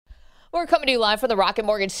We're coming to you live from the Rocket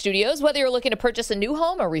Mortgage Studios. Whether you're looking to purchase a new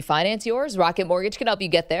home or refinance yours, Rocket Mortgage can help you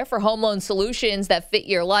get there. For home loan solutions that fit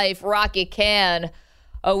your life, Rocket can.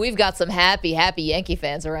 Oh, we've got some happy Yankee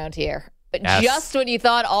fans around here. But yes. Just when you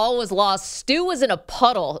thought all was lost, Stu was in a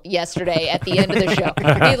puddle yesterday at the end of the show.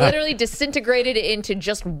 He literally disintegrated into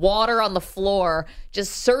just water on the floor,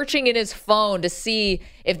 just searching in his phone to see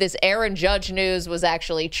if this Aaron Judge news was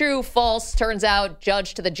actually true, false. Turns out,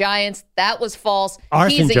 Judge to the Giants, that was false.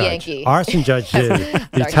 Arson He's a Judge. Yankee. Arson Judge did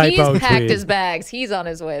the typo He's packed tweet. his bags. He's on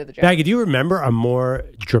his way to the Giants. Maggie, do you remember a more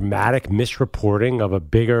dramatic misreporting of a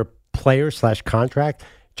bigger player/contract?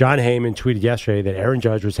 John Heyman tweeted yesterday that Aaron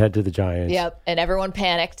Judge was headed to the Giants. Yep, and everyone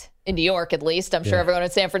panicked, in New York at least. I'm sure everyone in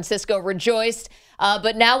San Francisco rejoiced.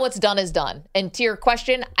 But now what's done is done. And to your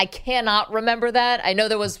question, I cannot remember that. I know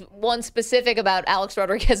there was one specific about Alex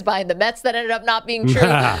Rodriguez buying the Mets that ended up not being true.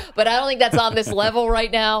 But I don't think that's on this level right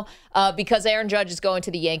now because Aaron Judge is going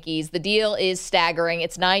to the Yankees. The deal is staggering.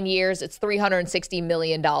 It's 9 years. It's $360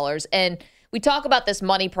 million. And we talk about this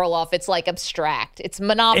money, Perloff. It's like abstract. It's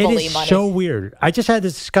monopoly It is money. so weird. I just had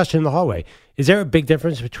this discussion in the hallway. Is there a big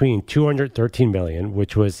difference between $213 million,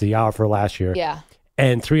 which was the offer last year,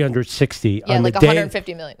 and $360? Yeah, on like the day,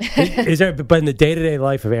 $150 million. Is there? But in the day-to-day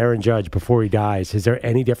life of Aaron Judge before he dies, is there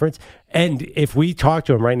any difference? And if we talk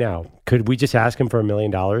to him right now, could we just ask him for $1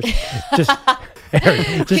 million? Just,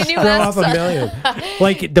 Aaron, just throw off $1 million.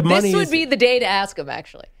 Like the money. This would be the day to ask him,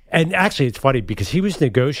 actually. And actually, it's funny because he was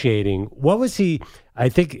negotiating. What was he? I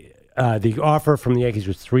think the offer from the Yankees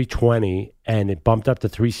was $320, and it bumped up to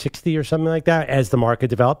 $360 or something like that as the market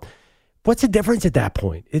developed. What's the difference at that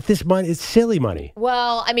point? If this money, it's silly money.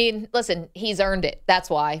 Well, I mean, listen, he's earned it. That's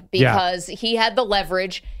why, because he had the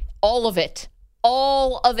leverage, all of it.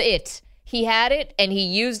 He had it, and he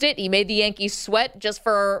used it. He made the Yankees sweat just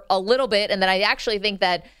for a little bit, and then I actually think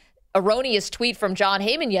that erroneous tweet from John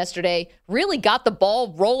Heyman yesterday really got the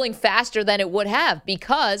ball rolling faster than it would have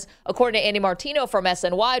because, according to Andy Martino from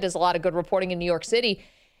SNY, does a lot of good reporting in New York City,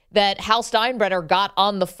 that Hal Steinbrenner got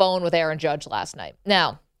on the phone with Aaron Judge last night.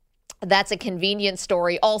 Now, that's a convenient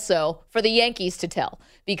story also for the Yankees to tell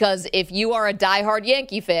because if you are a diehard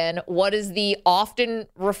Yankee fan, what is the often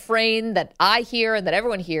refrain that I hear and that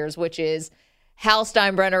everyone hears, which is, Hal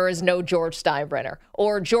Steinbrenner is no George Steinbrenner,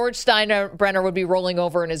 or George Steinbrenner would be rolling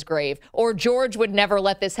over in his grave, or George would never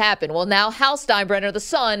let this happen. Well, now Hal Steinbrenner, the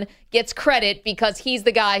son, gets credit because he's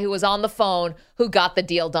the guy who was on the phone who got the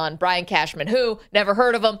deal done. Brian Cashman, who, never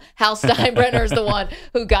heard of him. Hal Steinbrenner is the one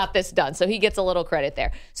who got this done. So he gets a little credit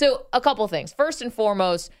there. So a couple things. First and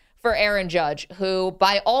foremost, for Aaron Judge, who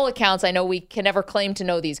by all accounts, I know we can never claim to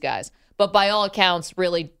know these guys, but by all accounts,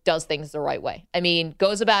 really does things the right way. I mean,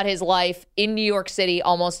 goes about his life in New York City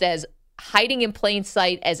almost as hiding in plain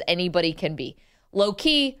sight as anybody can be. Low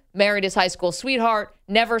key, married his high school sweetheart,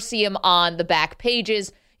 never see him on the back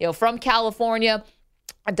pages, from California,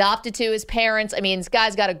 adopted to his parents. I mean, this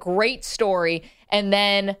guy's got a great story and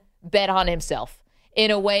then bet on himself in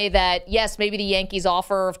a way that, yes, maybe the Yankees'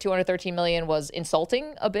 offer of $213 million was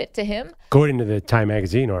insulting a bit to him. According to the Time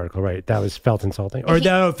Magazine article, right? That was felt insulting. Or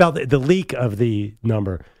felt the leak of the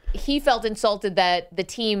number. He felt insulted that the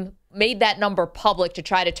team made that number public to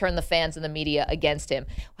try to turn the fans and the media against him.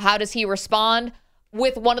 How does he respond?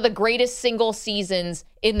 With one of the greatest single seasons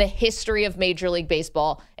in the history of Major League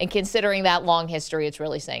Baseball. And considering that long history, it's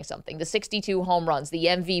really saying something. The 62 home runs, the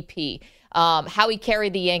MVP, how he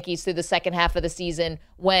carried the Yankees through the second half of the season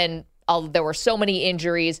when there were so many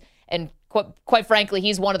injuries. And quite frankly,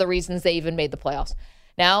 he's one of the reasons they even made the playoffs.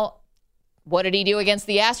 Now, what did he do against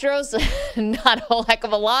the Astros? Not a whole heck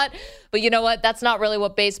of a lot. But you know what? That's not really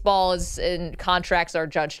what baseball is and contracts are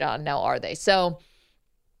judged on now, are they? So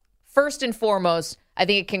first and foremost, I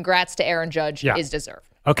think congrats to Aaron Judge is deserved.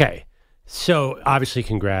 Okay. So obviously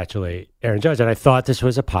congratulate Aaron Judge. And I thought this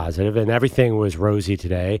was a positive and everything was rosy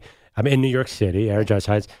today. I'm in New York City, Aaron Judge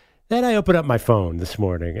hides. Then I open up my phone this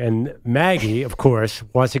morning and Maggie, of course,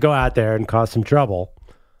 wants to go out there and cause some trouble.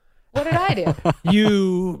 What did I do?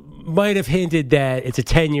 You might have hinted that it's a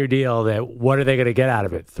 10-year deal, that what are they going to get out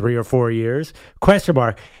of it? 3 or 4 years? Question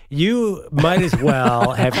mark. You might as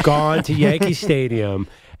well have gone to Yankee Stadium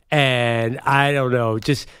and, I don't know,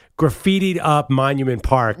 just graffitied up Monument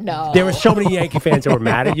Park. No. There were so many Yankee fans that were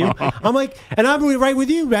mad at you. I'm like, and I'm right with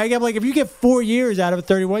you, Maggie. I'm like, if you get 4 years out of a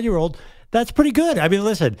 31-year-old, that's pretty good. I mean,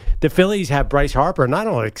 listen, the Phillies have Bryce Harper, and I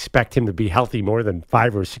don't expect him to be healthy more than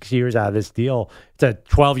 5 or 6 years out of this deal. It's a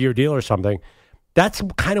 12-year deal or something. That's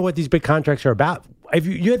kind of what these big contracts are about. If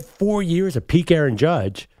you had 4 years of peak Aaron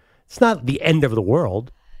Judge, it's not the end of the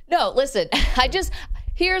world. No, listen,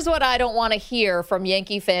 Here's what I don't want to hear from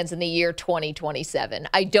Yankee fans in the year 2027.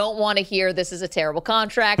 I don't want to hear this is a terrible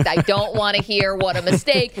contract. I don't want to hear what a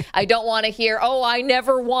mistake. I don't want to hear, oh, I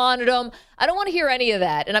never wanted him. I don't want to hear any of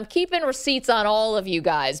that. And I'm keeping receipts on all of you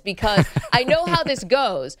guys because I know how this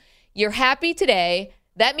goes. You're happy today.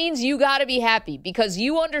 That means you got to be happy because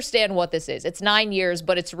you understand what this is. It's 9 years,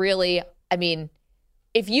 but it's really, I mean,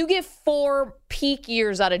 if you get 4 peak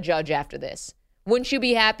years out of Judge after this, wouldn't you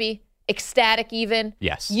be happy? Ecstatic even?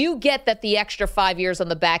 Yes. You get that the extra 5 years on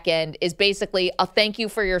the back end is basically a thank you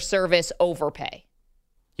for your service overpay.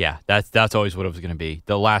 Yeah, that's always what it was going to be.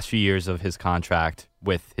 The last few years of his contract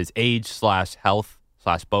with his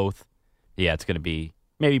age/health/both, yeah, it's going to be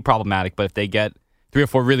maybe problematic. But if they get 3 or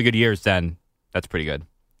 4 really good years, then that's pretty good.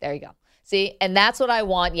 There you go. See, and that's what I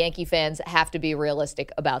want. Yankee fans have to be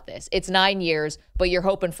realistic about this. It's 9 years, but you're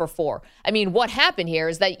hoping for 4. I mean, what happened here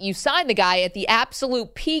is that you signed the guy at the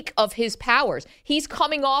absolute peak of his powers. He's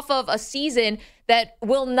coming off of a season that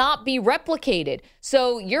will not be replicated.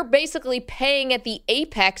 So you're basically paying at the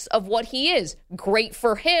apex of what he is. Great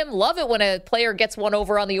for him. Love it when a player gets one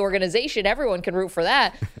over on the organization. Everyone can root for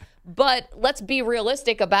that. But let's be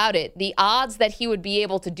realistic about it. The odds that he would be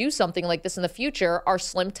able to do something like this in the future are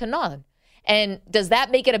slim to none. And does that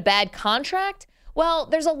make it a bad contract? Well,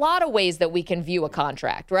 there's a lot of ways that we can view a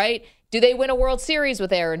contract, right? Do they win a World Series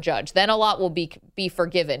with Aaron Judge? Then a lot will be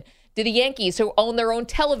forgiven. Do the Yankees, who own their own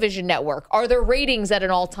television network, are their ratings at an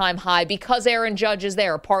all-time high because Aaron Judge is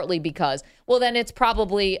there, partly because? Well, then it's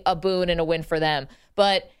probably a boon and a win for them.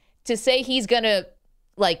 But to say he's going to,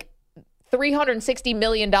 $360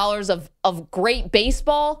 million of great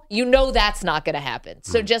baseball, you know that's not going to happen.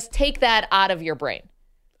 So just take that out of your brain.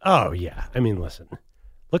 Oh, yeah. I mean, listen,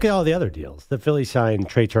 look at all the other deals. The Phillies signed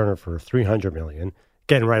Trey Turner for $300 million,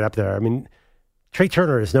 getting right up there. I mean, Trey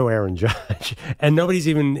Turner is no Aaron Judge, and nobody's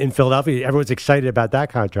even in Philadelphia. Everyone's excited about that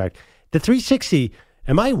contract. The 360,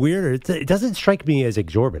 am I weird? It doesn't strike me as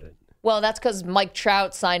exorbitant. Well, that's because Mike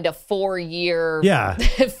Trout signed a 4-year,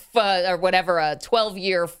 or whatever, a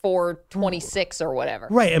 12-year, 426 or whatever.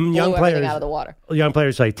 Right, and young players out of the water. Young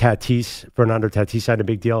players like Tatis, Fernando Tatis signed a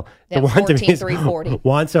big deal. Yeah, the one 14,340.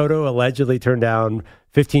 Juan Soto allegedly turned down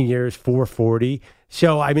 15 years, 440.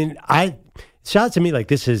 So, I mean, it sounds to me like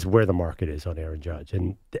this is where the market is on Aaron Judge.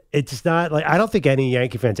 And it's not like, I don't think any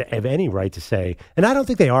Yankee fans have any right to say, and I don't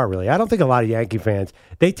think they are really. I don't think a lot of Yankee fans,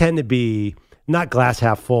 they tend to be not glass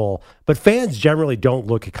half full, but fans generally don't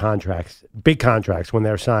look at contracts, big contracts, when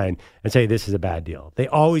they're signed and say this is a bad deal. They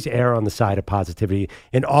always err on the side of positivity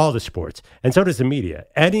in all the sports, and so does the media.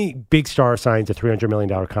 Any big star signs a $300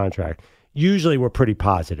 million contract, usually we're pretty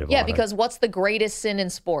positive. Yeah, because what's the greatest sin in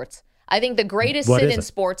sports? I think the greatest sin in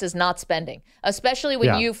sports is not spending, especially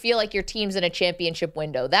when you feel like your team's in a championship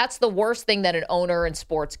window. That's the worst thing that an owner in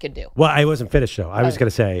sports could do. Well, I wasn't finished, though. I was going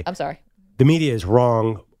to say, I'm sorry. The media is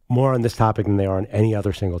wrong more on this topic than they are on any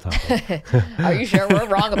other single topic. Are you sure? We're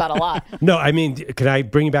wrong about a lot. No, I mean, can I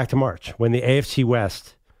bring you back to March when the AFC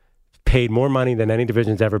West paid more money than any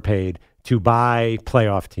division's ever paid to buy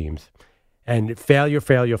playoff teams? And failure.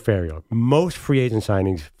 Most free agent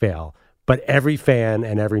signings fail, but every fan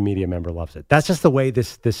and every media member loves it. That's just the way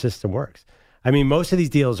this system works. I mean, most of these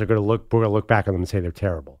deals we're going to look back on them and say they're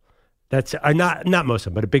terrible. That's not most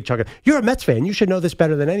of them, but a big chunk of. You're a Mets fan. You should know this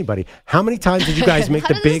better than anybody. How many times did you guys make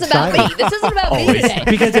the big signings? This isn't about me today.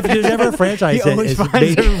 Because if there's ever a franchise that has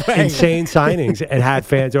made insane signings and had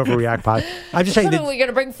fans overreact, I'm just saying. We're going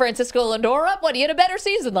to bring Francisco Lindor up. What, he had a better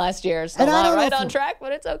season last year. Still not right on track,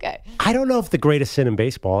 but it's okay. I don't know if the greatest sin in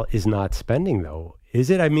baseball is not spending, though. Is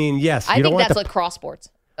it? I mean, yes. I think that's lacrosse sports.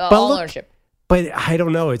 All ownership. But I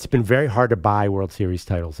don't know. It's been very hard to buy World Series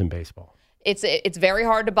titles in baseball. It's very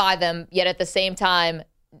hard to buy them, yet at the same time,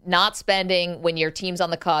 not spending when your team's on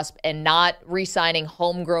the cusp and not re-signing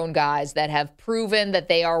homegrown guys that have proven that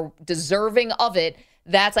they are deserving of it.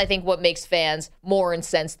 That's, I think, what makes fans more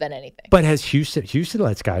incensed than anything. But has Houston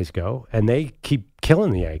lets guys go, and they keep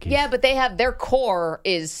killing the Yankees. Yeah, but they have their core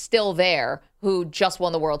is still there, who just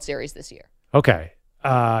won the World Series this year. Okay.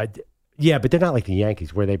 Yeah, but they're not like the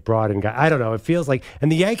Yankees where they brought in guys. I don't know. It feels like,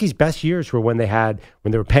 and the Yankees' best years were when they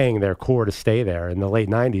were paying their core to stay there in the late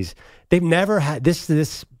 90s. They've never had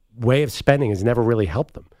this way of spending has never really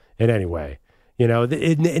helped them in any way. You know,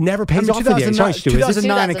 it never pays off for the Yankees.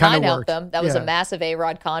 2009 it kind of helped them. That was a massive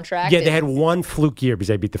A-Rod contract. Yeah, they had one fluke year because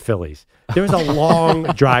they beat the Phillies. There was a long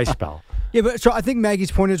dry spell. Yeah, but so I think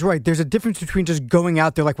Maggie's point is right. There's a difference between just going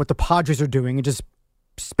out there like what the Padres are doing and just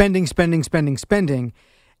spending,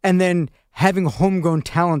 and then having homegrown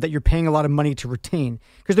talent that you're paying a lot of money to retain.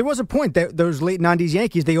 Because there was a point that those late 90s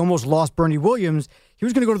Yankees, they almost lost Bernie Williams. He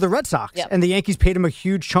was going to go to the Red Sox, and the Yankees paid him a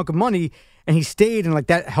huge chunk of money, and he stayed, and like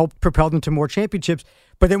that helped propel them to more championships.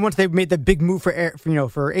 But then once they made the big move for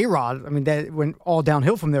A-Rod, I mean, that went all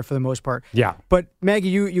downhill from there for the most part. Yeah. But Maggie,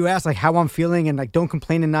 you asked like how I'm feeling and like don't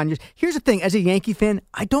complain in 9 years. Here's the thing: as a Yankee fan,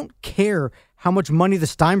 I don't care how much money the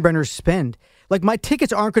Steinbrenners spend. Like my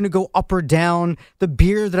tickets aren't going to go up or down. The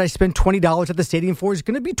beer that I spend $20 at the stadium for is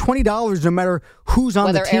going to be $20 no matter who's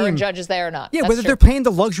on the team. Whether Aaron Judge is there or not. Yeah, That's whether true. they're paying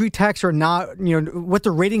the luxury tax or not, what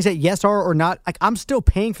the ratings at Yes are or not. Like I'm still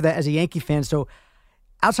paying for that as a Yankee fan. So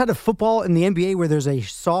outside of football and the NBA where there's a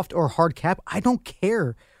soft or hard cap, I don't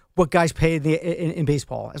care what guys pay in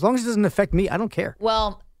baseball. As long as it doesn't affect me, I don't care.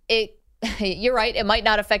 Well, you're right. It might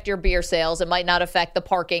not affect your beer sales. It might not affect the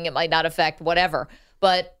parking. It might not affect whatever.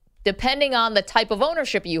 But depending on the type of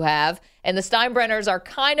ownership you have, and the Steinbrenners are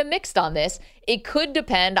kind of mixed on this, it could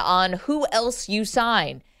depend on who else you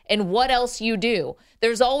sign and what else you do.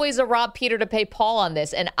 There's always a rob Peter to pay Paul on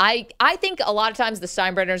this. And I think a lot of times the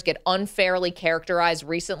Steinbrenners get unfairly characterized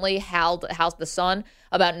recently, House the Sun,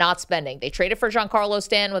 about not spending. They traded for Giancarlo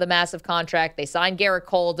Stanton with a massive contract. They signed Garrett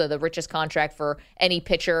Cole to the richest contract for any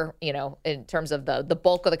pitcher, in terms of the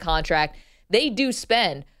bulk of the contract. They do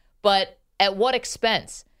spend, but at what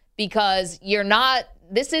expense? Because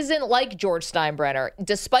this isn't like George Steinbrenner.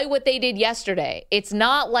 Despite what they did yesterday, it's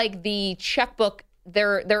not like the checkbook.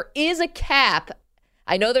 There is a cap.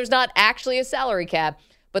 I know there's not actually a salary cap,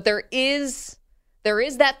 but there is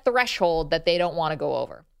that threshold that they don't want to go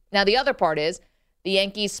over. Now, the other part is the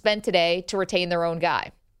Yankees spent today to retain their own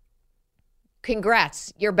guy.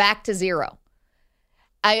 Congrats. You're back to zero.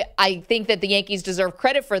 I think that the Yankees deserve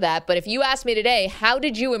credit for that. But if you ask me today, how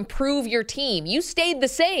did you improve your team? You stayed the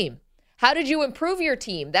same. How did you improve your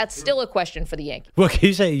team? That's still a question for the Yankees. Well, can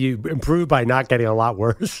you say you improved by not getting a lot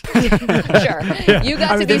worse? Sure. You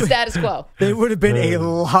got to be status quo. They would have been a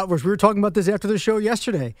lot worse. We were talking about this after the show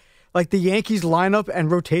yesterday. Like the Yankees lineup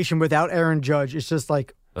and rotation without Aaron Judge is just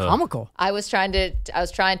like comical. I was trying to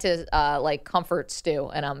comfort Stu,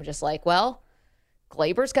 and I'm just like, well,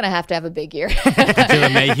 Glaber's going to have a big year.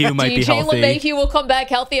 LeMahieu might be healthy. LeMahieu will come back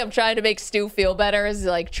healthy. I'm trying to make Stu feel better. Is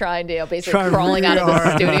like trying to basically crawling out of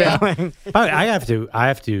the studio. I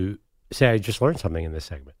have to say I just learned something in this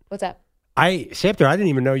segment. What's that? Samter, I didn't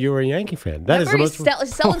even know you were a Yankee fan. That Remember is the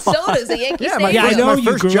most selling sodas at Yankee Stadium. Yeah, I know my you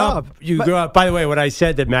first grew job. up. You grew up. By the way, when I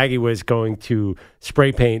said that Maggie was going to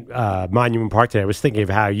spray paint Monument Park today, I was thinking of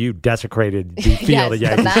how you desecrated the field at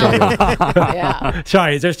Yankee Stadium. Yeah.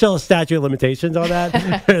 Sorry, is there still a statute of limitations on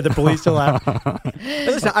that? The police still have?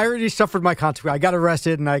 Listen, I already suffered my consequence. I got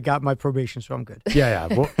arrested and I got my probation, so I'm good. Yeah.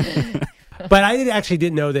 Well, but I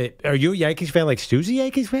didn't know that. Are you a Yankees fan like Stu's a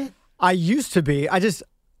Yankees fan? I used to be.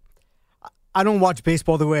 I don't watch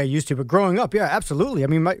baseball the way I used to, but growing up, yeah, absolutely. I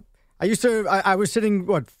mean, I was sitting,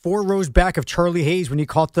 4 rows back of Charlie Hayes when he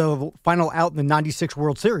caught the final out in the 96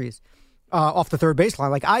 World Series off the third baseline.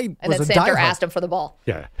 Like, And then Samter asked him for the ball.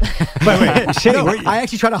 Yeah. Wait. I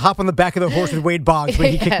actually tried to hop on the back of the horse with Wade Boggs, but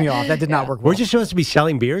he kicked me off. That did not work well. Weren't you supposed to be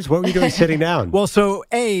selling beers? What were you doing sitting down? Well, so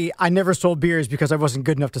A, I never sold beers because I wasn't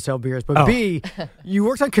good enough to sell beers. But B, you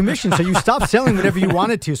worked on commission, so you stopped selling whatever you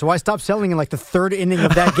wanted to. So I stopped selling in like the third inning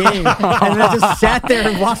of that game. And then I just sat there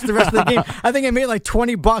and watched the rest of the game. I think I made like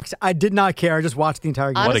 $20. I did not care. I just watched the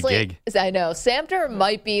entire game. Honestly, What a gig. I know. Samter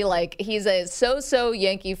might be like, he's a so-so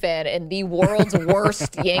Yankee fan and the world's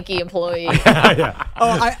worst Yankee employee. Yeah. Oh,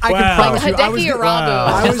 I Wow. can promise you. Hideki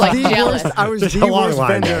Irabu was just like jealous. I was There's the a long worst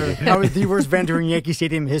line vendor. there. I was the worst vendor in Yankee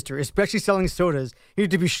Stadium history, especially selling sodas. You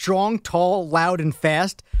need to be strong, tall, loud, and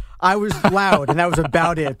fast. I was loud, and that was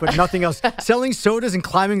about it, but nothing else. Selling sodas and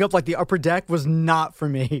climbing up like the upper deck was not for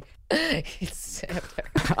me.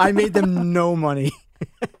 Samter. I made them no money.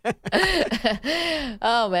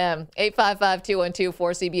 Oh, man.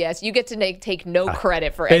 855-212-4CBS. You get to take no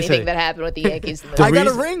credit for basically, anything that happened with the Yankees. In the I got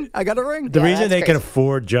a reason- ring. I got a ring. The Yeah, reason that's they can crazy.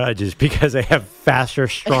 afford Judge is because they have faster,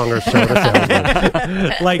 stronger soda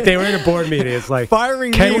salesmen. Like they were in a board meeting. It's like,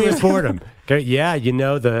 Firing can me we was- afford them? Okay, yeah,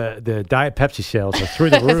 the Diet Pepsi sales are through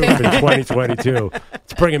the roof in 2022.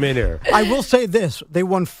 Let's bring them in here. I will say this: they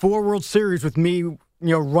won 4 World Series with me,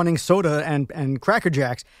 running soda and Cracker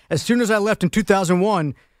Jacks. As soon as I left in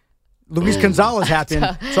 2001. Luis Gonzalez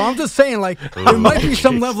happened. So I'm just saying, like, there might be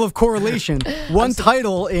some level of correlation. One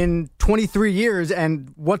title in 23 years,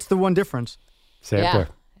 and what's the one difference? Samter. Yeah.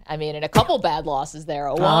 I mean, and a couple bad losses there.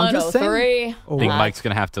 I'm 01, just 03. saying. I think Mike's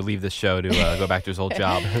going to have to leave this show to go back to his old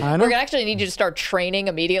job. I We're know. going to actually need you to start training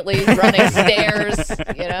immediately, running stairs,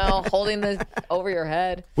 holding the over your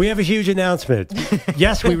head. We have a huge announcement.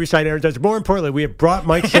 Yes, we recite Aaron Judge. More importantly, we have brought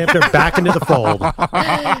Mike Samter back into the fold.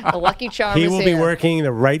 The Lucky Charm He is will here. be working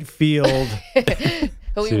the right field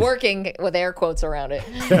He'll be working with air quotes around it.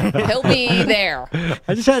 He'll be there.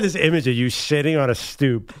 I just had this image of you sitting on a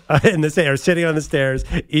stoop in the or sitting on the stairs,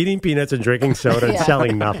 eating peanuts and drinking soda and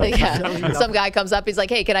selling nothing. Yeah. Some guy comes up, he's like,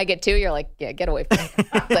 "Hey, can I get 2?" You're like, "Yeah, get away from me."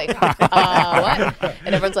 It's like, what?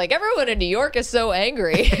 And everyone's like, "Everyone in New York is so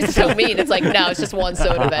angry. It's so mean." It's like, no, it's just one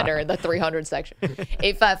soda vendor in the 300 section.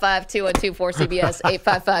 855-212-4CBS,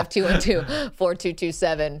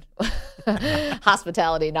 855-212-4227.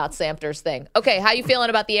 Hospitality, not Samter's thing. Okay, how you feeling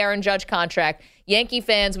about the Aaron Judge contract? Yankee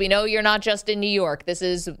fans, we know you're not just in New York. This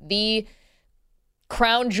is the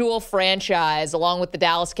crown jewel franchise, along with the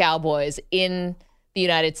Dallas Cowboys, in the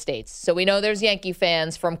United States. So we know there's Yankee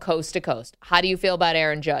fans from coast to coast. How do you feel about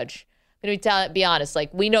Aaron Judge? I'm going to be honest,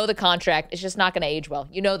 like, we know the contract. It's just not going to age well.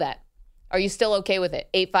 You know that. Are you still okay with it?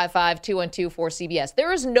 855-212-4CBS.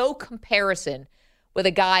 There is no comparison with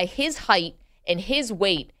a guy his height and his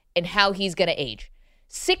weight and how he's going to age.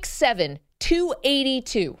 6'7",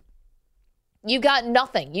 282. You got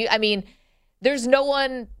nothing. I mean, there's no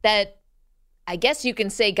one that, I guess you can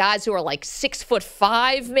say guys who are like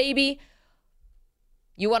 6'5", maybe.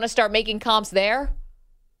 You want to start making comps there?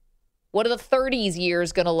 What are the 30s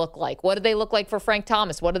years going to look like? What do they look like for Frank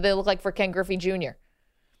Thomas? What do they look like for Ken Griffey Jr.?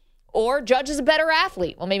 Or Judge is a better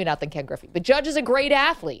athlete. Well, maybe not than Ken Griffey, but Judge is a great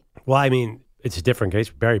athlete. Well, I mean, it's a different case.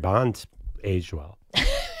 Barry Bonds aged well.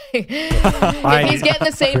 If he's getting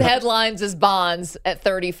the same headlines as Bonds at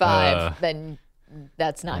 35, then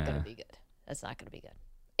that's not going to be good. That's not going to be good.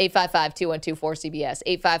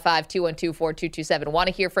 855-212-4CBS, 855-212-4227. Want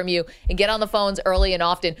to hear from you and get on the phones early and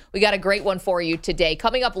often. We got a great one for you today.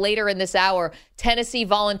 Coming up later in this hour, Tennessee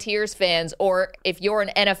Volunteers fans, or if you're an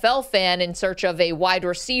NFL fan in search of a wide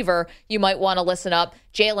receiver, you might want to listen up.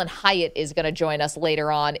 Jalen Hyatt is going to join us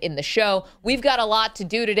later on in the show. We've got a lot to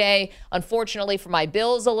do today. Unfortunately for my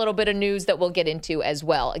Bills, a little bit of news that we'll get into as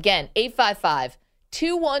well. Again,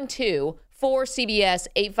 855-212-4CBS,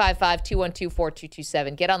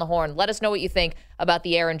 855-212-4227. Get on the horn. Let us know what you think about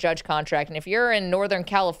the Aaron Judge contract. And if you're in Northern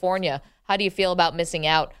California, how do you feel about missing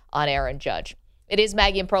out on Aaron Judge? It is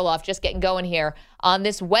Maggie and Perloff just getting going here on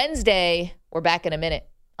this Wednesday. We're back in a minute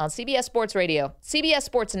on CBS Sports Radio, CBS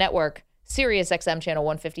Sports Network, Sirius XM Channel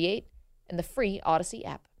 158, and the free Odyssey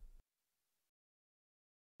app.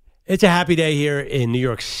 It's a happy day here in New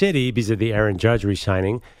York City because of the Aaron Judge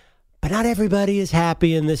re-signing. But not everybody is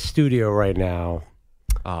happy in this studio right now.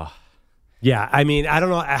 Yeah, I mean, I don't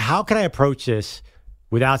know. How can I approach this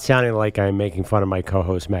without sounding like I'm making fun of my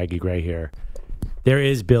co-host, Maggie Gray here? There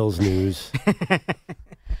is Bills news.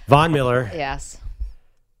 Von Miller. Yes.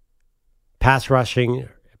 Pass rusher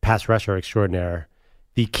extraordinaire.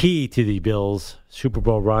 The key to the Bills' Super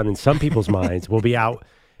Bowl run in some people's minds will be out.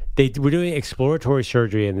 They were doing exploratory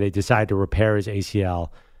surgery, and they decided to repair his ACL.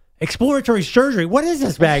 Exploratory surgery. What is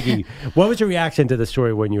this, Maggie? What was your reaction to the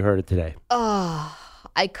story when you heard it today? Oh,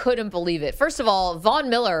 I couldn't believe it. First of all,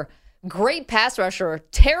 Von Miller, great pass rusher,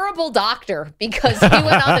 terrible doctor, because he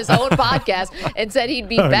went on his own podcast and said he'd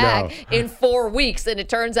be back in 4 weeks, and it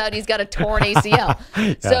turns out he's got a torn ACL.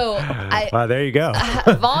 Yeah. So, well, there you go.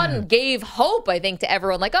 Von gave hope, I think, to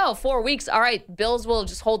everyone. Like, 4 weeks. All right, Bills will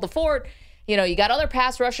just hold the fort. You know, you got other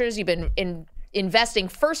pass rushers. You've been investing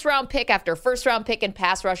first-round pick after first-round pick in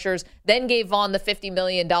pass rushers, then gave Vaughn the $50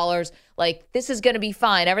 million. Like, this is going to be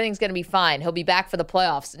fine. Everything's going to be fine. He'll be back for the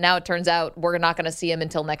playoffs. Now it turns out we're not going to see him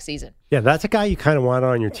until next season. Yeah, that's a guy you kind of want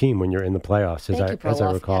on your team when you're in the playoffs, as I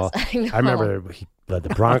recall. Yes, I remember he led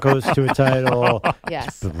the Broncos to a title,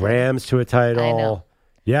 yes, the Rams to a title. I know.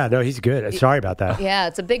 Yeah, no, he's good. Sorry about that. Yeah,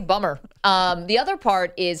 it's a big bummer. The other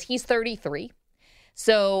part is he's 33.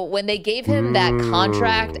 So when they gave him that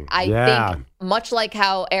contract, I think much like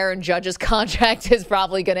how Aaron Judge's contract is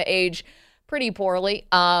probably going to age pretty poorly.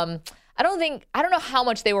 I don't know how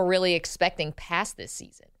much they were really expecting past this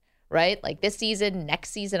season, right? Like this season, next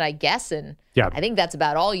season, I guess. And I think that's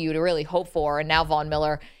about all you to really hope for. And now Von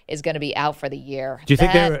Miller is going to be out for the year. Do you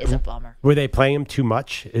think that is a bummer? Were they playing him too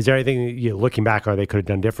much? Is there anything, looking back, they could have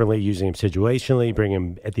done differently, using him situationally, bring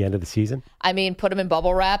him at the end of the season? I mean, put him in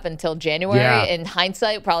bubble wrap until January. Yeah. In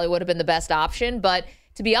hindsight, probably would have been the best option. But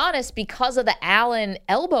to be honest, because of the Allen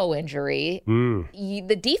elbow injury,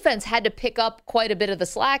 the defense had to pick up quite a bit of the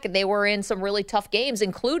slack, and they were in some really tough games,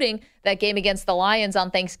 including that game against the Lions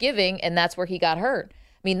on Thanksgiving, and that's where he got hurt.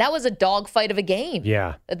 I mean, that was a dogfight of a game.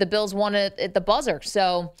 Yeah, that the Bills won at the buzzer.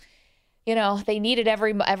 So, they needed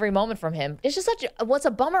every moment from him. It's just what's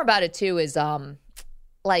a bummer about it too is, I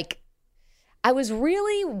was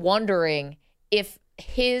really wondering if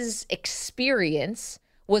his experience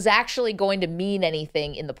was actually going to mean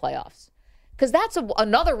anything in the playoffs. Because that's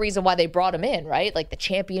another reason why they brought him in, right? Like the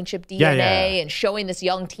championship DNA and showing this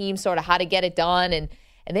young team sort of how to get it done. And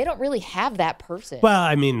and they don't really have that person. Well,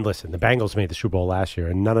 I mean, listen, the Bengals made the Super Bowl last year,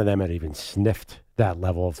 and none of them had even sniffed that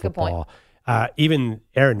level of football. Even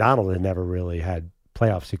Aaron Donald had never really had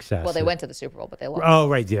playoff success. Well, they went to the Super Bowl, but they lost. Oh,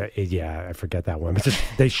 right. Yeah, I forget that one.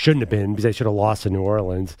 They shouldn't have been because they should have lost to New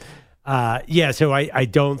Orleans. So I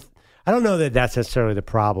don't know that that's necessarily the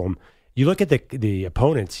problem. You look at the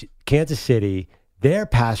opponents, Kansas City, their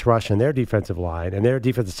pass rush and their defensive line and their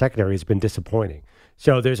defensive secondary has been disappointing.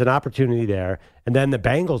 So there's an opportunity there. And then the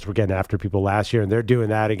Bengals were getting after people last year, and they're doing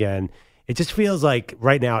that again. It just feels like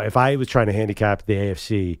right now, if I was trying to handicap the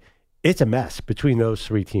AFC, it's a mess between those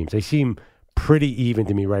three teams. They seem pretty even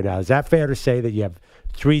to me right now. Is that fair to say that you have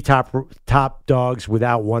three top dogs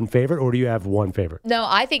without one favorite, or do you have one favorite? No,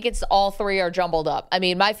 I think it's all three are jumbled up. I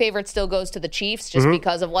mean, my favorite still goes to the Chiefs just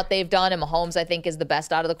because of what they've done, and Mahomes, I think, is the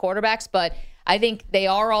best out of the quarterbacks. But I think they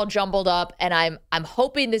are all jumbled up, and I'm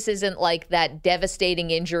hoping this isn't like that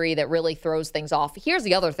devastating injury that really throws things off. Here's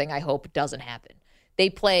the other thing I hope doesn't happen. They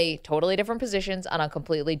play totally different positions on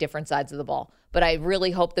completely different sides of the ball. But I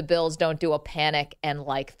really hope the Bills don't do a panic and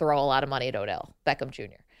like throw a lot of money at Odell Beckham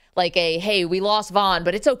Jr. Like hey, we lost Vaughn,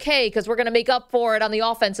 but it's okay because we're going to make up for it on the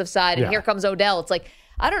offensive side. And here comes Odell. It's like,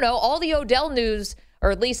 I don't know, all the Odell news,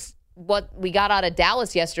 or at least what we got out of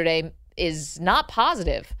Dallas yesterday, is not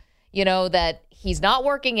positive. You know, that he's not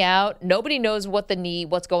working out. Nobody knows what's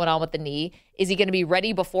going on with the knee. Is he going to be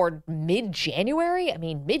ready before mid-January? I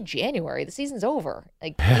mean, mid-January, the season's over.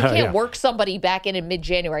 Like, you can't work somebody back in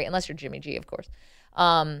mid-January, unless you're Jimmy G, of course.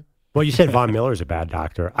 Well, you said Von Miller's a bad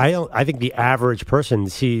doctor. I think the average person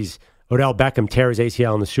sees Odell Beckham tear his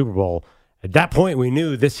ACL in the Super Bowl. At that point, we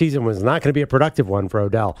knew this season was not going to be a productive one for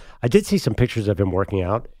Odell. I did see some pictures of him working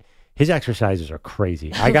out. His exercises are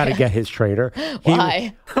crazy. I got to get his trainer.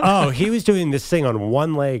 Why? He was doing this thing on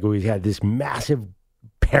one leg where he had this massive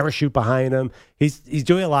parachute behind him. He's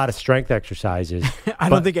doing a lot of strength exercises. I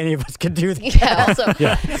don't think any of us can do that. Yeah, also,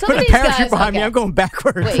 some of Put a these parachute guys, behind me. I'm going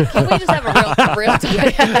backwards. Wait, can we just have a real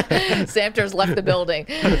time? Samter's left the building.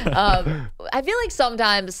 I feel like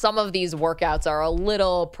sometimes some of these workouts are a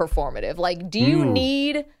little performative. Like, do you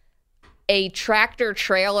need a tractor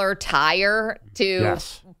trailer tire to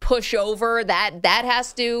push over? That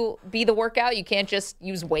has to be the workout. You can't just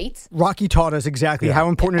use weights. Rocky taught us exactly how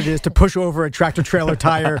important it is to push over a tractor trailer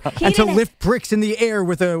tire and to lift bricks in the air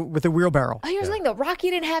with a wheelbarrow. Here's the thing, though. Rocky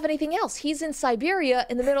didn't have anything else. He's in Siberia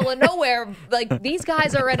in the middle of nowhere. Like, these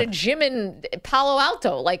guys are at a gym in Palo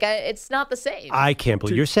Alto. Like, it's not the same. I can't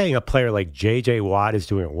believe you're saying a player like J.J. Watt is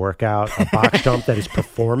doing a workout, a box jump that is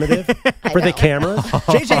performative for the cameras.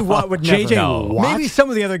 J.J. Watt would never. J.J. Watt? Maybe some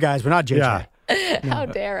of the other guys, but not J.J. Yeah. How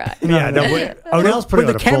dare I? Odell's putting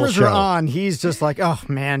when on the a full cameras show. are on, he's just like, oh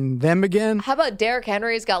man, them again. How about Derrick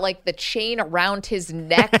Henry's got like the chain around his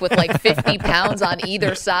neck with like 50 pounds on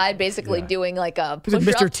either side, basically doing like a Is it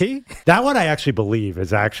push-up? Mr. T? That one I actually believe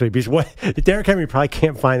is actually because Derrick Henry probably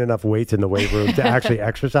can't find enough weights in the weight room to actually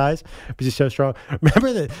exercise because he's so strong.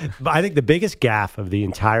 Remember that? I think the biggest gaffe of the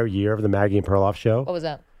entire year of the Maggie and Perloff show What was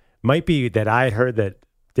that? might be that I had heard that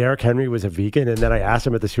Derrick Henry was a vegan, and then I asked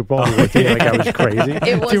him at the Super Bowl, and he looked at me like I was crazy.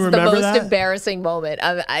 It was Do you the remember most that? embarrassing moment.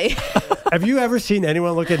 Have you ever seen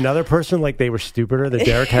anyone look at another person like they were stupider than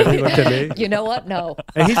Derrick Henry looked at me? You know what? No.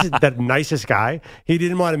 And he's the nicest guy. He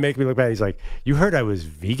didn't want to make me look bad. He's like, "You heard I was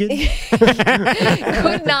vegan?"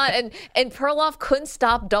 Could not. And Perloff couldn't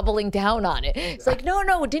stop doubling down on it. It's like,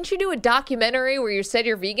 no, didn't you do a documentary where you said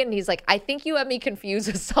you're vegan? And he's like, I think you have me confused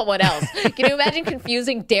with someone else. Can you imagine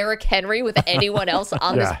confusing Derrick Henry with anyone else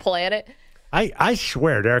on this planet? I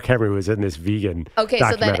swear Derrick Henry was in this vegan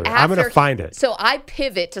documentary. So then after, I'm going to find it. So I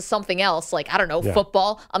pivot to something else, like, I don't know,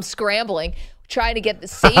 football. I'm scrambling, trying to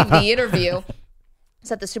save the interview.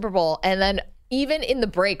 It's at the Super Bowl. And then even in the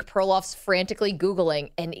break, Perloff's frantically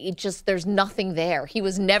Googling, and there's nothing there. He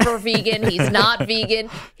was never vegan. He's not vegan.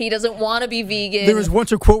 He doesn't want to be vegan. There was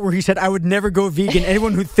once a quote where he said, I would never go vegan.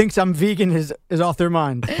 Anyone who thinks I'm vegan is off their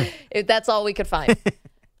mind. That's all we could find.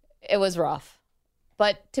 It was rough.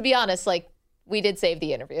 But to be honest, like, we did save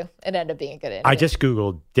the interview. It ended up being a good interview. I just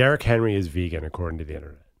Googled, Derrick Henry is vegan according to the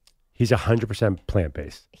internet. He's 100%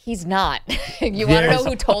 plant-based. He's not. You want to know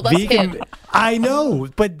who told us him? I know,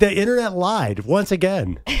 but the internet lied once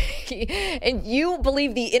again. And you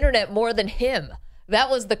believe the internet more than him. That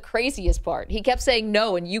was the craziest part. He kept saying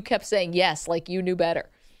no, and you kept saying yes, like you knew better.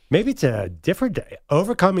 Maybe it's a different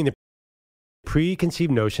overcoming the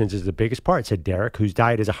preconceived notions is the biggest part, said Derek, whose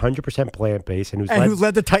diet is 100% plant-based and who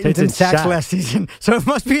led the Titans in sacks last season. So it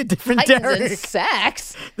must be a different Titans Derek. in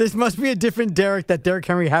sacks? This must be a different Derek that Derrick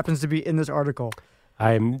Henry happens to be in this article.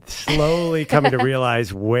 I'm slowly coming to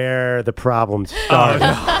realize where the problem started.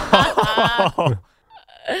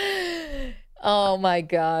 Oh my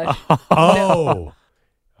gosh.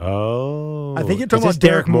 Oh. I think you're talking Is this about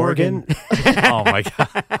Derek Morgan. Oh my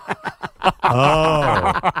god.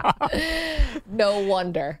 Oh. No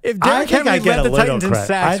wonder. If I Derek think I Henry get led a the little Titans in credit.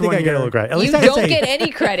 sacks I think one I get a year, little credit. At least You I can don't say get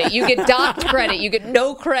any credit. You get docked credit. You get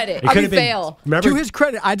no credit. it could You have been- fail. Remember, to his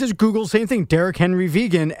credit, I just Googled same thing, Derek Henry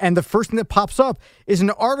vegan, and the first thing that pops up is an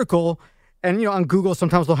article. And, on Google,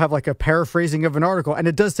 sometimes they'll have like a paraphrasing of an article, and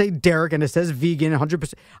it does say Derek, and it says vegan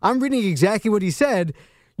 100%. I'm reading exactly what he said.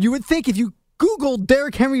 You would think if you Google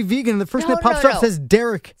Derek Henry vegan, and the first thing that pops up says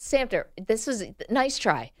Derek. Samter, this was nice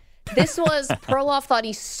try. This was Perloff thought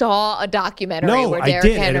he saw a documentary no, where I Derek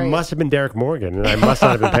did, Henry. and it must have been Derek Morgan, and I must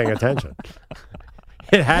not have been paying attention.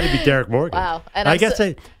 It had to be Derek Morgan. Wow. And I I'm guess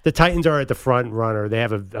so- the Titans are at the front runner. They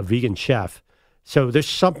have a vegan chef. So there's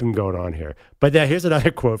something going on here. But here's another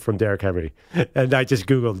quote from Derek Henry. And I just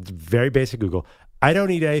Googled, very basic Google. I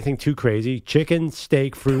don't eat anything too crazy. Chicken,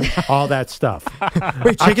 steak, fruit, all that stuff.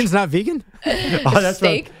 Wait, chicken's not vegan? That's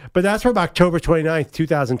Steak? But that's from October 29th,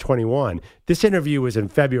 2021. This interview was in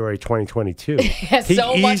February 2022. Yeah,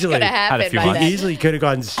 so much could have had a happened few by months. then. He easily could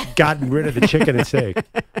have gotten rid of the chicken and steak.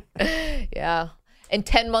 Yeah. And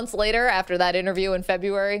 10 months later, after that interview in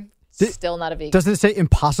February, still not a vegan. Doesn't it say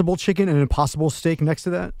impossible chicken and impossible steak next to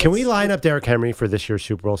that? Can we line up Derek Henry for this year's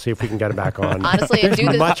Super Bowl? See if we can get him back on. Honestly, There's do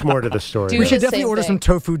this- much more to the story. do We the should definitely same order thing. some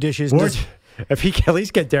tofu dishes. And Or just- if he can at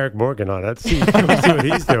least get Derek Morgan on it, see what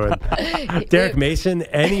he's doing. Derek Mason,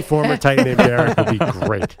 any former Titan named Derek would be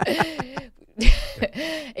great.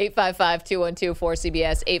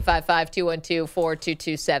 855-212-4CBS,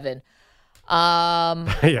 855-212-4227.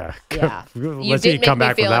 Yeah. Yeah. Let's You see you didn't come make me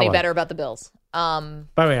back from feel that any one. better about the Bills. By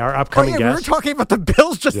the way, our Oh, upcoming yeah, we were guest. talking about the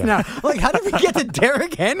Bills just now. Like, how did we get to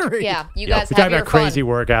Derek Henry? Yeah, you Yeah, guys we're have talking your about crazy fun.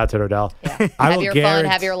 workouts at Odell. Yeah. I Have will your fun, guarantee-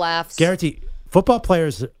 have your laughs. Guarantee football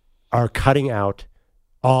players are cutting out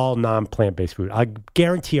all non-plant-based food. I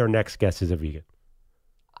guarantee our next guest is a vegan.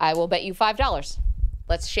 I will bet you $5.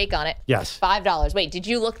 Let's shake on it. Yes. $5. Wait, did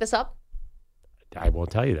you look this up? I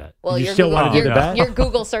won't tell you that. Well, you your still Google, want to do your, the bet? your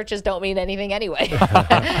Google searches don't mean anything anyway.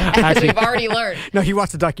 As we've already learned. No, he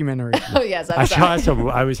watched the documentary. Oh, yes, I'm I sorry. saw some.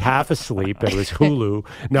 I was half asleep. It was Hulu.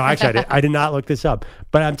 No, actually, I did not look this up.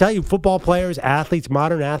 But I'm telling you, football players, athletes,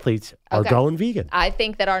 modern athletes are Okay. going vegan. I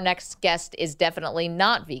think that our next guest is definitely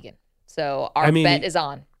not vegan. So our I mean, bet is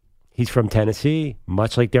on. He's from Tennessee,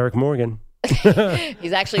 much like Derek Morgan.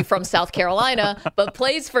 He's actually from South Carolina, but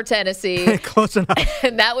plays for Tennessee. Close enough.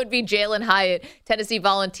 And that would be Jalen Hyatt, Tennessee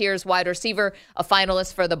Volunteers wide receiver, a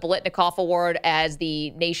finalist for the Biletnikoff Award as the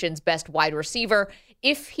nation's best wide receiver.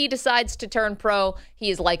 If he decides to turn pro, he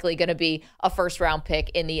is likely going to be a first-round pick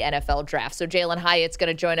in the NFL draft. So Jalen Hyatt's going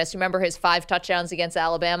to join us. Remember his 5 touchdowns against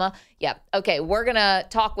Alabama? Yeah. Okay, we're going to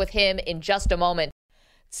talk with him in just a moment.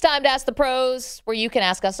 It's time to Ask the Pros, where you can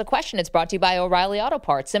ask us a question. It's brought to you by O'Reilly Auto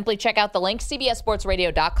Parts. Simply check out the link,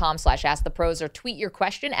 cbssportsradio.com/askthepros, or tweet your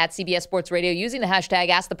question at CBS Sports Radio using the hashtag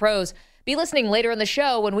AskThePros. Be listening later in the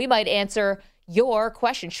show when we might answer your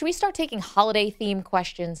question. Should we start taking holiday-themed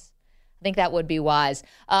questions? I think that would be wise.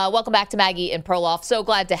 Welcome back to Maggie and Perloff. So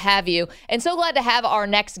glad to have you, and so glad to have our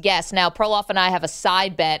next guest. Now, Perloff and I have a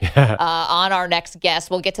side bet on our next guest.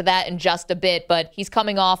 We'll get to that in just a bit, but he's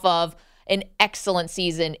coming off of an excellent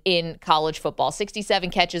season in college football.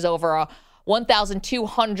 67 catches, over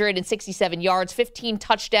 1,267 yards, 15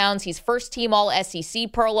 touchdowns. He's first team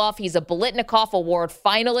All-SEC, Perloff. He's a Biletnikoff Award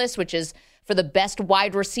finalist, which is for the best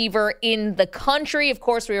wide receiver in the country. Of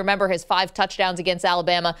course, we remember his 5 touchdowns against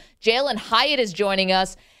Alabama. Jalen Hyatt is joining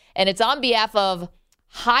us, and it's on behalf of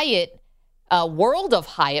Hyatt, World of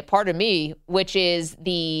Hyatt, pardon me, which is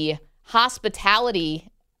the hospitality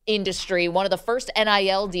industry, one of the first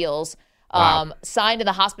NIL deals signed in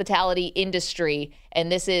the hospitality industry,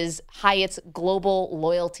 and this is Hyatt's global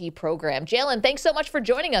loyalty program. Jalen, thanks so much for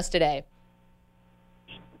joining us today.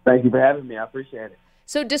 Thank you for having me. I appreciate it.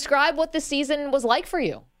 So describe what the season was like for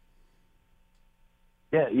you.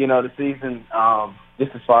 Yeah, the season,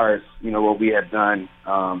 just as far as, what we have done,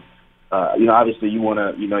 obviously you want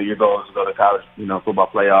to, your goal is to go to college, football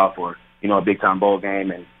playoff or, a big-time bowl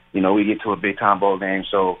game. And, we get to a big-time bowl game.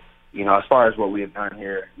 So, as far as what we have done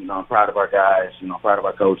here, I'm proud of our guys, proud of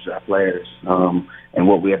our coaches, our players, and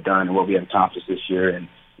what we have done and what we have accomplished this year. And,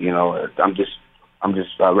 I'm just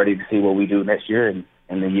ready to see what we do next year and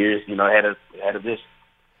the years, ahead of this.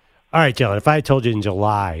 All right, Jalen, if I told you in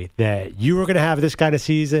July that you were going to have this kind of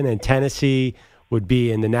season and Tennessee would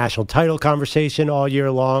be in the national title conversation all year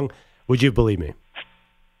long, would you believe me?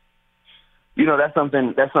 That's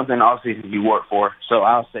something all season you work for. So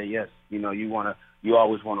I'll say yes. You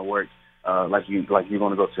always want to work like you're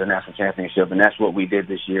going to go to a national championship, and that's what we did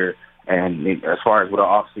this year. as far as with our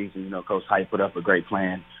off season, Coach Hite put up a great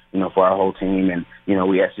plan, for our whole team, and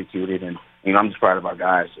we executed, and I'm just proud of our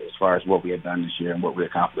guys as far as what we have done this year and what we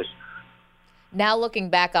accomplished. Now looking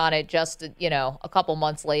back on it just, a couple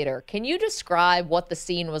months later, can you describe what the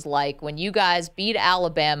scene was like when you guys beat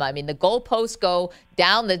Alabama? I mean, the goalposts go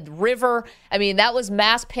down the river. I mean, that was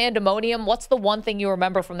mass pandemonium. What's the one thing you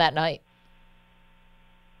remember from that night?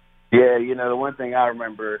 Yeah, the one thing I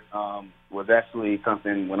remember was actually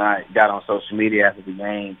something when I got on social media after the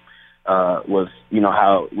game was,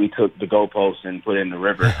 how we took the goalposts and put it in the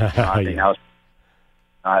river. I think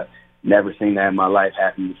I've never seen that in my life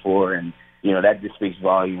happen before, and that just speaks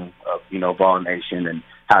volume of Vol Nation and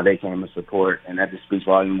how they came to support, and that just speaks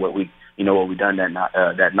volume what we done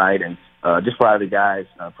that night, and just proud of the guys,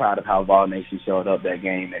 proud of how Vol Nation showed up that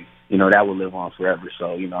game, and that will live on forever.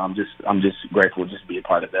 So I'm just grateful just to be a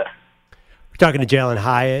part of that. We're talking to Jalin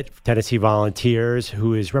Hyatt, Tennessee Volunteers,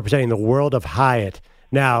 who is representing the world of Hyatt.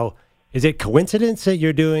 Now, is it coincidence that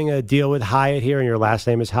you're doing a deal with Hyatt here and your last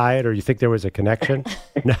name is Hyatt, or you think there was a connection?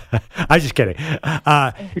 No, I'm just kidding.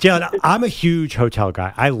 Jalin, I'm a huge hotel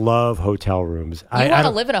guy. I love hotel rooms. You want to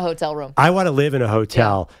live in a hotel room. I want to live in a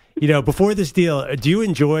hotel. Yeah. Before this deal, do you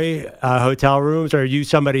enjoy hotel rooms, or are you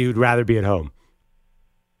somebody who'd rather be at home?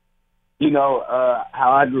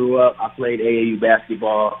 How I grew up, I played AAU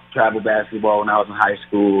basketball, travel basketball when I was in high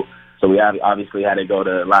school. So we obviously had to go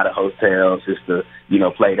to a lot of hotels just to,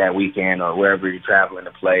 play that weekend or wherever you're traveling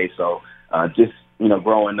to play. So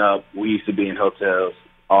growing up, we used to be in hotels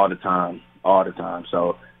all the time.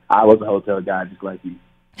 So I was a hotel guy just like you.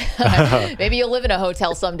 Maybe you'll live in a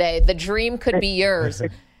hotel someday. The dream could be yours.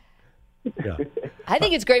 Yeah. I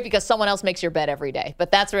think it's great because someone else makes your bed every day,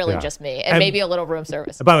 but that's really just me, and maybe a little room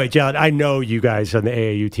service. By the way, Jalin, I know you guys on the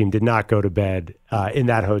AAU team did not go to bed in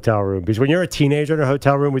that hotel room, because when you're a teenager in a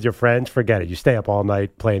hotel room with your friends, forget it. You stay up all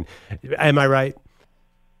night playing. Am I right?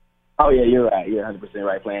 Oh, yeah, you're right. You're 100%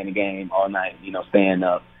 right. Playing the game all night, staying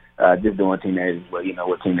up, just doing teenagers, what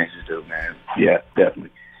teenagers do, man. Yeah,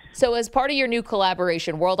 definitely. So as part of your new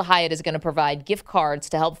collaboration, World of Hyatt is going to provide gift cards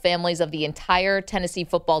to help families of the entire Tennessee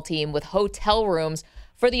football team with hotel rooms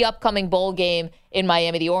for the upcoming bowl game in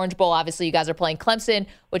Miami, the Orange Bowl. Obviously, you guys are playing Clemson,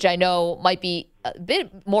 which I know might be a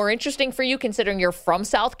bit more interesting for you considering you're from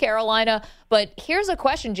South Carolina. But here's a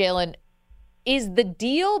question, Jalin. Is the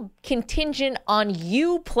deal contingent on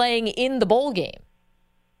you playing in the bowl game?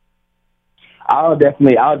 I'll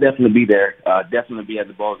definitely be there. Definitely be at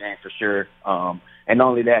the bowl game for sure. And not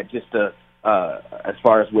only that, just as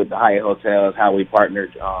far as with the Hyatt Hotels, how we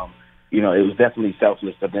partnered, it was definitely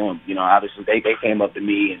selfless of them. Obviously they came up to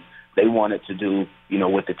me and they wanted to do,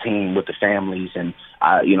 with the team, with the families, and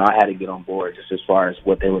I had to get on board just as far as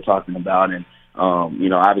what they were talking about. And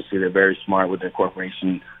obviously they're very smart with their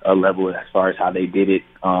corporation level as far as how they did it,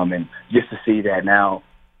 and just to see that now,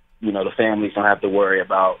 the families don't have to worry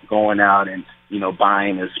about going out and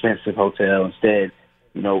buying an expensive hotel. Instead,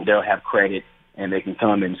 they'll have credit, and they can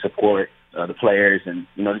come and support the players and,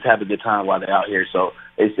 just have a good time while they're out here. So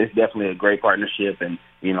it's definitely a great partnership, and,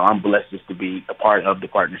 I'm blessed just to be a part of the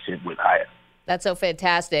partnership with Hyatt. That's so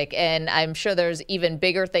fantastic, and I'm sure there's even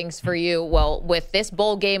bigger things for you, well, with this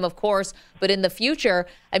bowl game, of course, but in the future,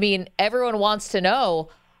 I mean, everyone wants to know,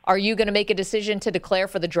 are you going to make a decision to declare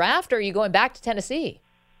for the draft, or are you going back to Tennessee?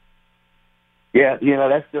 Yeah,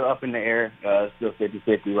 that's still up in the air. Still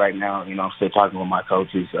 50-50 right now. I'm still talking with my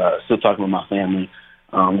coaches, still talking with my family,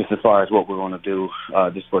 just as far as what we're going to do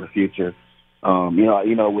just for the future.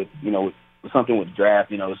 With something with the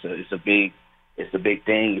draft, it's a big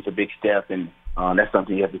thing, it's a big step, and that's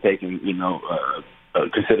something you have to take in,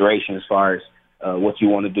 consideration as far as what you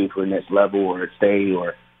want to do for the next level or stay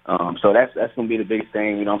or. So that's going to be the biggest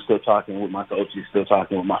thing. I'm still talking with my coaches, still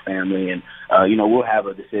talking with my family, and we'll have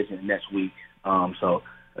a decision next week. So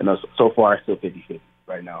far it's still 50-50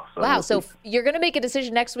 right now. So wow, so you're going to make a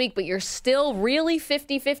decision next week, but you're still really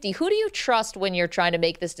 50-50. Who do you trust when you're trying to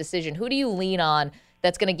make this decision? Who do you lean on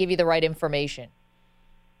that's going to give you the right information?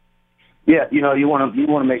 Yeah, you want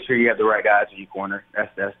to make sure you have the right guys in your corner.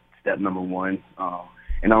 That's step number one.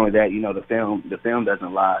 And not only that, the film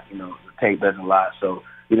doesn't lie. The tape doesn't lie. So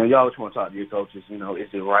you always want to talk to your coaches. Is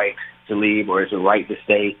it right to leave or is it right to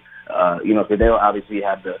stay? So they'll obviously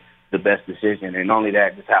have the best decision. And not only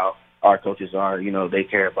that, just how our coaches are, they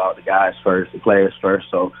care about the guys first, the players first.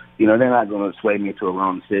 So, they're not going to sway me to a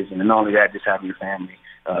wrong decision. And not only that, just having your family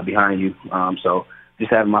behind you. So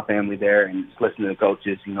just having my family there and just listening to the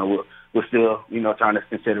coaches, we're still, trying to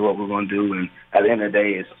consider what we're going to do. And at the end of the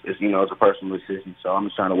day, it's a personal decision. So I'm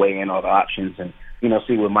just trying to weigh in all the options and,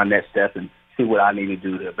 see what my next step and see what I need to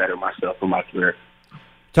do to better myself for my career.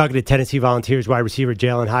 Talking to Tennessee Volunteers wide receiver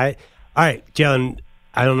Jalin Hyatt. All right, Jalen,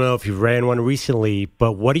 I don't know if you've ran one recently,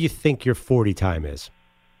 but what do you think your 40 time is?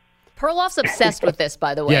 Perloff's obsessed with this,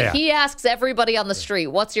 by the way. Yeah. He asks everybody on the street,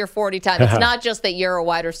 what's your 40 time? It's not just that you're a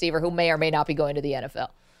wide receiver who may or may not be going to the NFL.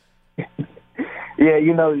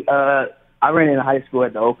 Yeah, I ran in high school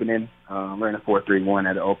at the opening. Ran a 4.31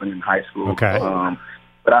 at the opening in high school. Okay.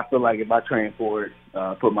 But I feel like if I train for it,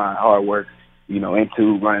 put my hard work,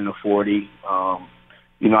 into running a 40,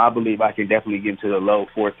 I believe I can definitely get into the low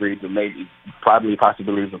 4.3s and maybe probably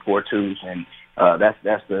possibilities of 4.2s, and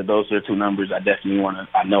those are the two numbers I definitely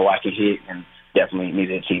I know I can hit, and definitely need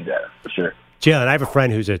to achieve that for sure. Jalen, I have a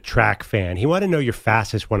friend who's a track fan. He wanted to know your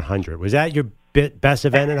fastest 100. Was that your best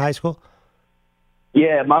event in high school?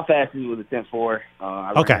 Yeah, my fastest was a 10.4.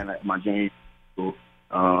 I Okay. ran at my junior school,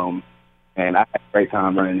 and I had a great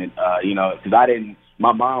time running it. Because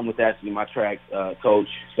my mom was actually my track coach,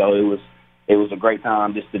 so it was a great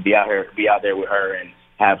time just to be out there with her and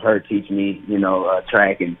have her teach me,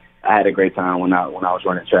 track, and I had a great time when I was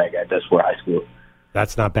running track at Dustport High School.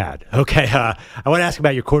 That's not bad. Okay, I want to ask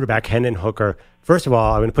about your quarterback, Hendon Hooker. First of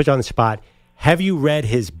all, I'm going to put you on the spot. Have you read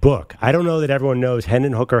his book? I don't know that everyone knows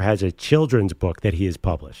Hendon Hooker has a children's book that he has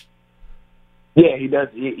published. Yeah, he does.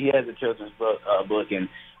 He has a children's book, and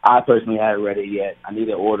I personally haven't read it yet. I need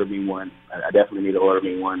to order me one. I definitely need to order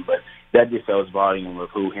me one, but that just shows volume of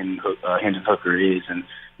who Hendon Hooker is, and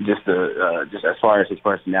just as far as his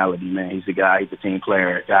personality, man, he's a team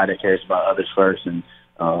player, a guy that cares about others first, and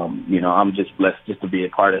I'm just blessed just to be a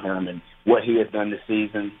part of him and what he has done this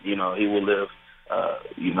season. He will live,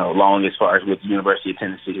 long as far as with the University of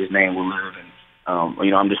Tennessee, his name will live,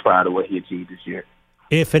 and I'm just proud of what he achieved this year.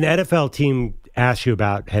 If an NFL team asks you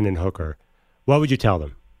about Hendon Hooker, what would you tell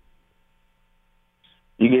them?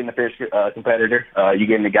 You're getting a fierce competitor. You're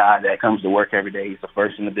getting a guy that comes to work every day. He's the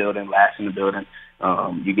first in the building, last in the building.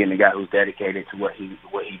 You're getting a guy who's dedicated to what he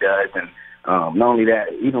does. And not only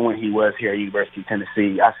that, even when he was here at University of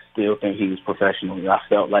Tennessee, I still think he was professional. I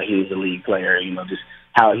felt like he was a league player. Just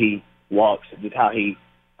how he walks, just how he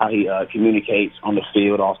communicates on the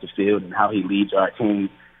field, off the field, and how he leads our team.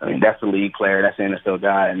 I mean, that's a league player. That's an NFL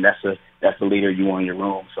guy, and that's the leader you want in your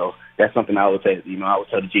room. So that's something I would say. I would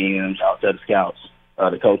tell the GMs, I would tell the scouts,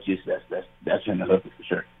 the coaches. That's Hendon Hooker for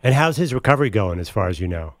sure. And how's his recovery going, as far as you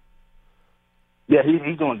know? Yeah,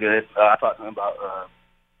 he's doing good. I talked to him about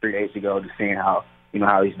 3 days ago, just seeing how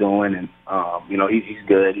he's doing, and he's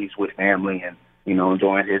good. He's with family, and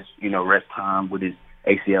enjoying his rest time with his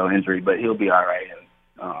ACL injury, but he'll be all right.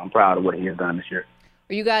 And I'm proud of what he has done this year.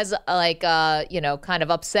 Are you guys kind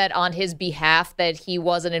of upset on his behalf that he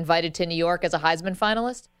wasn't invited to New York as a Heisman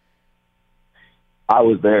finalist? I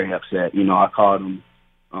was very upset. I called him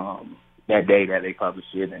that day that they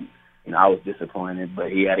published it, and I was disappointed,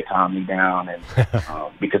 but he had to calm me down, and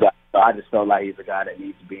because I just felt like he's a guy that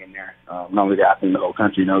needs to be in there. Not only that, I think the whole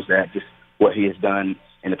country knows that, just what he has done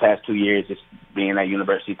in the past 2 years, just being at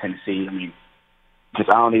University of Tennessee. I mean, I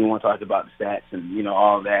don't even want to talk about the stats and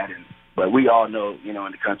all that, but we all know in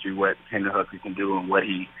the country what Hendon Hooker can do and what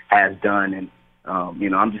he has done, and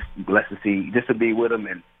I'm just blessed to be with him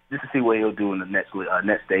and just to see what he'll do in the next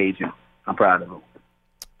stage, and I'm proud of him.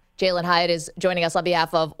 Jalin Hyatt is joining us on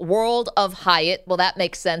behalf of World of Hyatt. Well, that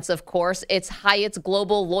makes sense, of course. It's Hyatt's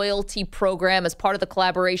global loyalty program. As part of the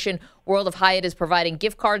collaboration, World of Hyatt is providing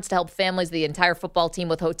gift cards to help families of the entire football team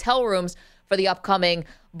with hotel rooms for the upcoming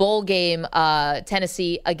bowl game,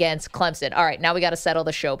 Tennessee against Clemson. All right, now we got to settle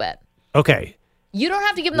the show bet. Okay. You don't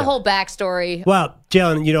have to give them the whole backstory. Well,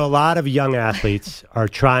 Jalen, a lot of young athletes are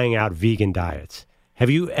trying out vegan diets.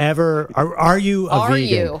 Have you ever, are you a vegan?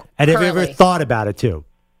 You and have you ever currently? thought about it too?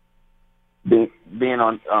 Being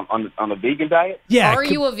on a vegan diet? Yeah. Are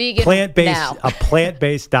you a vegan plant-based, now? A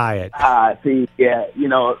plant-based diet. See, yeah,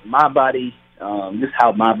 my body, just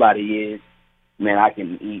how my body is, man, I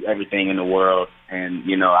can eat everything in the world, and,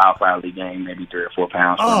 I'll probably gain maybe 3 or 4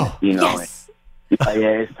 pounds from it, Yes. And, yeah,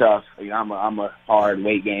 it's tough. I'm a hard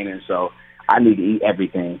weight gainer, so I need to eat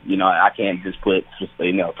everything. I can't just put,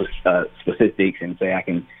 specifics and say I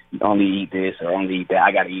can only eat this or only eat that.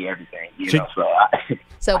 I got to eat everything,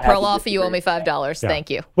 So Perloff, you owe me $5. Yeah. Thank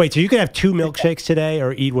you. Wait, so you could have 2 milkshakes today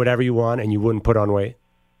or eat whatever you want and you wouldn't put on weight?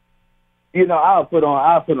 I'll put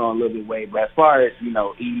on a little bit of weight, but as far as,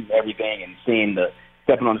 eating everything and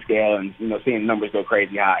stepping on the scale and, seeing numbers go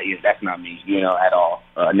crazy high, that's not me, at all.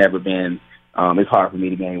 Never been. It's hard for me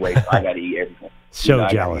to gain weight, so I got to eat everything. So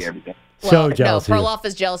jealous. So jealous No, of you. Perloff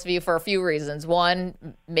is jealous of you for a few reasons. One,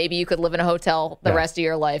 maybe you could live in a hotel the rest of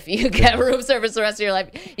your life. You get room service the rest of your life.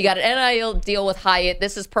 You got an NIL deal with Hyatt.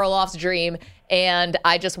 This is Perloff's dream. And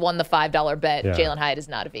I just won the $5 bet. Yeah. Jalen Hyatt is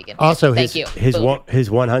not a vegan. Also, Thank his you. his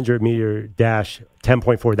 100-meter dash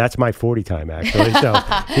 10.4. That's my 40 time actually. So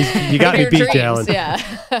you got me Your beat, dreams, Jalen. Yeah.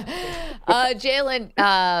 Jalen,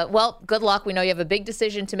 well, good luck. We know you have a big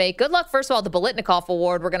decision to make. Good luck, first of all, the Biletnikoff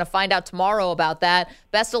Award. We're going to find out tomorrow about that.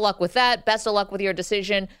 Best of luck with that. Best of luck with your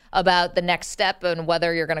decision about the next step and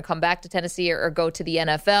whether you're going to come back to Tennessee or go to the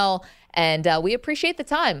NFL. And we appreciate the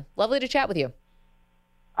time. Lovely to chat with you.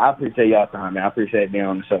 I appreciate y'all's time, man. I appreciate being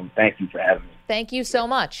on the show. Thank you for having me. Thank you so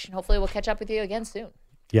much. Hopefully we'll catch up with you again soon.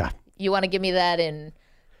 Yeah. You want to give me that in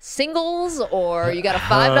singles, or you got a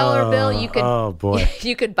 $5 bill? You could. Oh boy.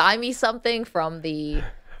 You could buy me something from the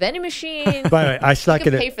vending machine. By the way, I You snuck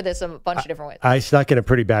could in pay a, for this a bunch of different ways. I snuck in a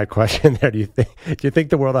pretty bad question there. Do you think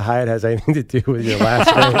the world of Hyatt has anything to do with your last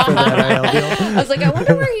name for that NIL deal? I was like, I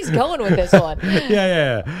wonder where he's going with this one.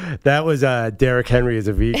 Yeah. That was Derrick Henry is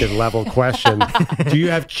a vegan level question. Do you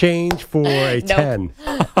have change for a 10?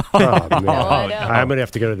 Oh, man. I know. I'm going to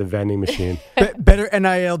have to go to the vending machine. Better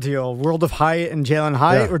NIL deal: World of Hyatt and Jalen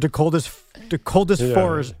Hyatt, Yeah. or Dakotas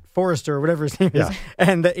Forrester, or whatever his name is, Yeah.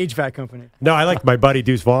 and the HVAC company. No, I like my buddy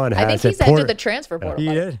Deuce Vaughn has I think he's a entered the transfer portal. He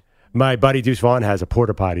did. My buddy Deuce Vaughn has a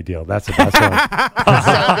porta potty deal. That's the best one.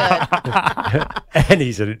 So good. And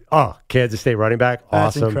he's Kansas State running back.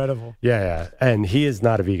 That's Awesome. incredible. Yeah. And he is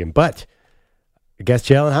not a vegan, but I guess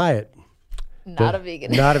Jalen Hyatt. Not a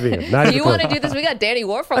vegan. Not a vegan. Not Do even you close. want to do this? We got Danny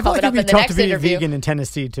Warfel I feel coming like it'd up be in the tough next to be a interview. vegan in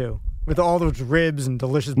Tennessee too, with all those ribs and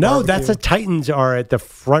delicious. No, barbecue. that's the Titans are at the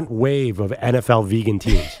front wave of NFL vegan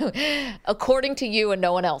teams. According to you and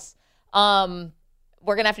no one else.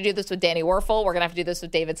 We're going to have to do this with Danny Werfel. We're going to have to do this with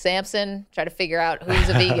David Sampson, try to figure out who's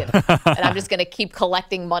a vegan. And I'm just going to keep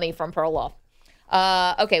collecting money from Perloff.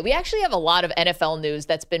 Okay, we actually have a lot of NFL news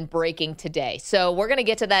that's been breaking today. So we're going to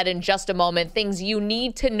get to that in just a moment. Things you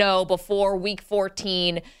need to know before Week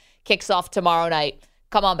 14 kicks off tomorrow night.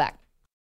 Come on back.